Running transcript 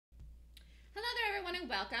everyone and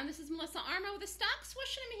welcome. This is Melissa Armo with the Stock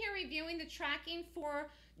Swoosh and I'm here reviewing the tracking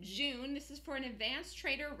for June. This is for an advanced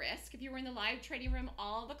trader risk. If you were in the live trading room,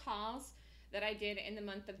 all the calls that I did in the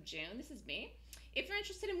month of June, this is me. If you're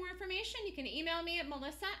interested in more information, you can email me at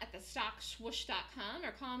melissa@thestockswoosh.com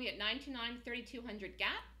or call me at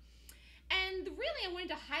 929-3200-GAP. And really I wanted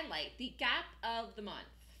to highlight the gap of the month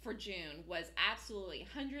for June was absolutely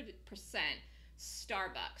 100%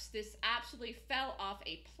 Starbucks. This absolutely fell off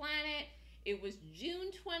a planet. It was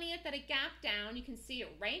June 20th that it gapped down. You can see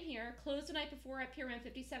it right here. Closed the night before up here around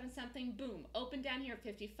 57 something. Boom. Opened down here at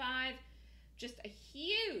 55. Just a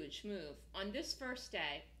huge move on this first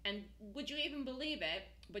day. And would you even believe it?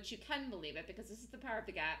 But you can believe it because this is the power of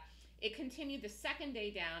the gap. It continued the second day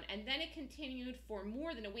down and then it continued for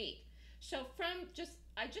more than a week. So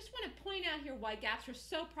I just want to point out here why gaps are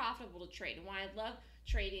so profitable to trade and why I love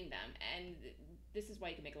trading them. And this is why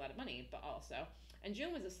you can make a lot of money, but also. And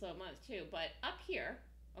June was a slow month too, but up here,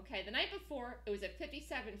 okay, the night before it was at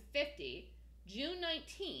 57.50, June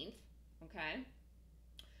 19th, okay.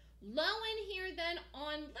 Low in here then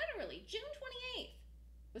on literally June 28th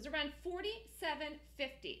was around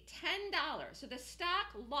 47.50, $10. So the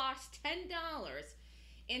stock lost $10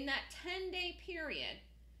 in that 10-day period.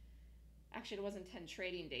 Actually, it wasn't 10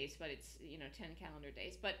 trading days, but it's, 10 calendar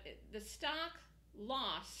days. But the stock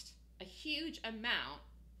lost a huge amount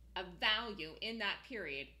of value in that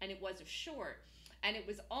period, and it was a short, and it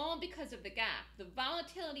was all because of the gap, the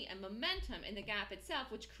volatility and momentum in the gap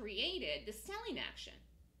itself, which created the selling action.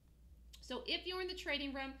 So if you were in the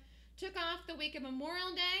trading room, took off the week of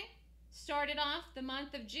Memorial Day, started off the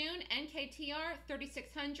month of June, NKTR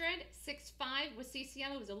 3600, 6.5 with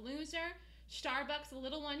CCL, it was a loser. Starbucks, a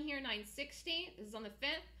little one here, 960, this is on the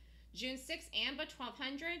 5th. June 6th, AMBA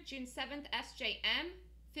 1200, June 7th, SJM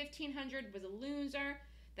 1500 was a loser.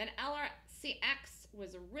 Then LRCX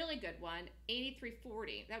was a really good one,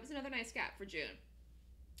 83.40. That was another nice gap for June.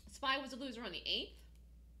 SPY was a loser on the 8th.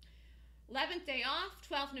 11th day off,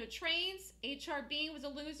 12 no trades. HRB was a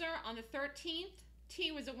loser on the 13th.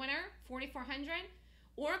 T was a winner, 4,400.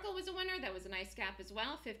 Oracle was a winner. That was a nice gap as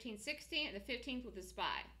well, 1560. And the 15th with the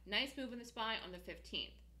SPY. Nice move in the SPY on the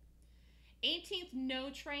 15th. 18th, no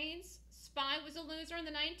trades. SPY was a loser on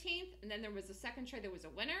the 19th. And then there was a second trade that was a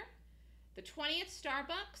winner. The 20th,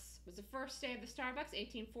 Starbucks, was the first day of the Starbucks,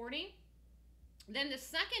 1840. Then the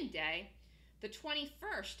second day, the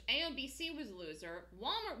 21st, AOBC was a loser,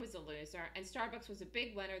 Walmart was a loser, and Starbucks was a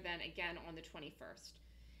big winner then again on the 21st.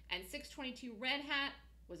 And 622 Red Hat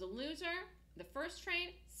was a loser. The first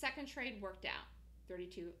trade, second trade worked out,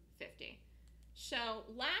 32.50. So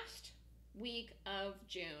last week of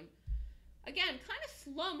June, again, kind of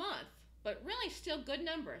slow month, but really still good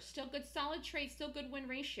numbers, still good solid trades, still good win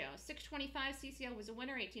ratio. 625 CCL was a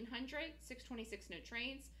winner, 1800. 626 no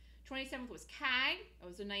trades. 27th was CAG. That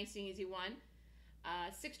was a nice and easy one.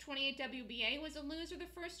 628 WBA was a loser the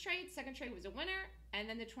first trade. Second trade was a winner. And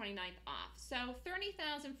then the 29th off. So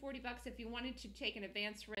 $30,040 if you wanted to take an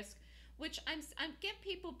advanced risk, which I'm give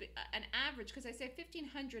people an average because I say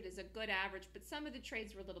 1,500 is a good average, but some of the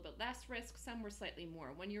trades were a little bit less risk, some were slightly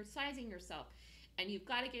more. When you're sizing yourself, and you've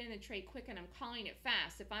got to get in a trade quick, and I'm calling it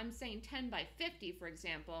fast. If I'm saying 10 by 50, for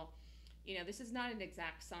example, this is not an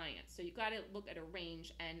exact science. So you've got to look at a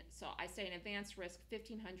range, and so I say an advanced risk,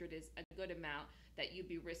 1,500 is a good amount that you'd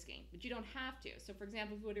be risking, but you don't have to. So for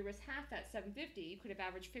example, if you were to risk half that 750, you could have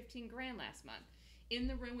averaged 15 grand last month in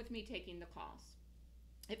the room with me taking the calls.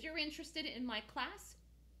 If you're interested in my class,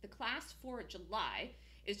 the class for July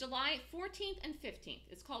is July 14th and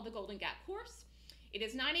 15th. It's called the Golden Gap course. It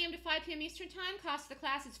is 9 a.m. to 5 p.m. Eastern Time. Cost of the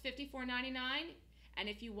class is $54.99. And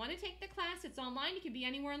if you want to take the class, it's online. You can be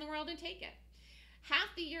anywhere in the world and take it.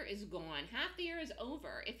 Half the year is gone. Half the year is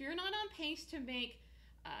over. If you're not on pace to make,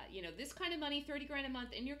 this kind of money, 30 grand a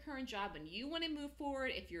month in your current job, and you want to move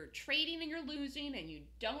forward, if you're trading and you're losing and you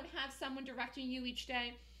don't have someone directing you each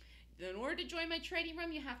day, in order to join my trading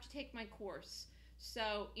room, you have to take my course.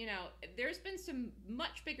 So, there's been some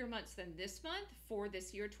much bigger months than this month for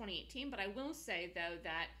this year, 2018. But I will say, though,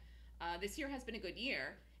 that this year has been a good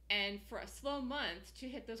year. And for a slow month to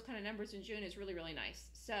hit those kind of numbers in June is really, really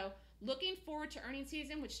nice. So looking forward to earnings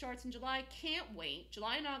season, which starts in July. Can't wait.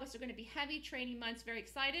 July and August are going to be heavy trading months. Very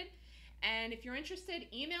excited. And if you're interested,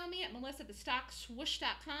 email me at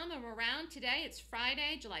melissa@thestockswoosh.com. I'm around today. It's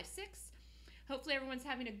Friday, July 6th. Hopefully everyone's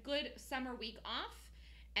having a good summer week off.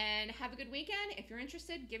 And have a good weekend. If you're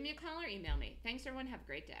interested, give me a call or email me. Thanks, everyone. Have a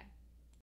great day.